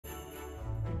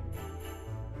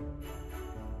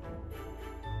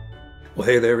Well,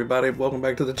 hey there, everybody. Welcome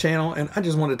back to the channel. And I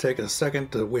just want to take a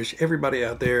second to wish everybody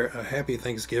out there a happy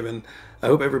Thanksgiving. I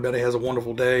hope everybody has a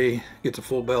wonderful day, gets a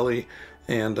full belly,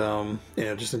 and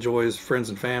just enjoys friends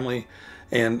and family.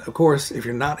 And of course, if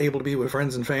you're not able to be with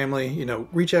friends and family,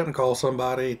 reach out and call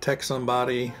somebody, text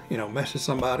somebody, message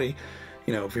somebody.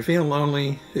 If you're feeling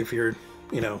lonely, if you're,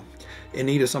 in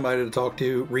need of somebody to talk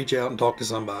to, reach out and talk to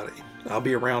somebody. I'll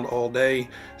be around all day,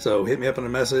 so hit me up in a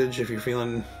message if you're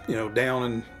feeling, down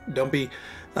and dumpy.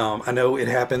 I know it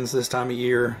happens this time of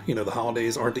year. The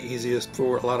holidays aren't the easiest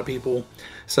for a lot of people.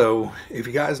 So if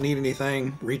you guys need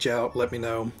anything, reach out, let me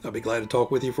know. I'll be glad to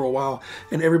talk with you for a while.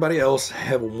 And everybody else,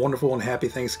 have a wonderful and happy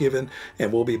Thanksgiving,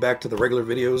 and we'll be back to the regular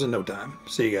videos in no time.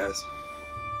 See you guys.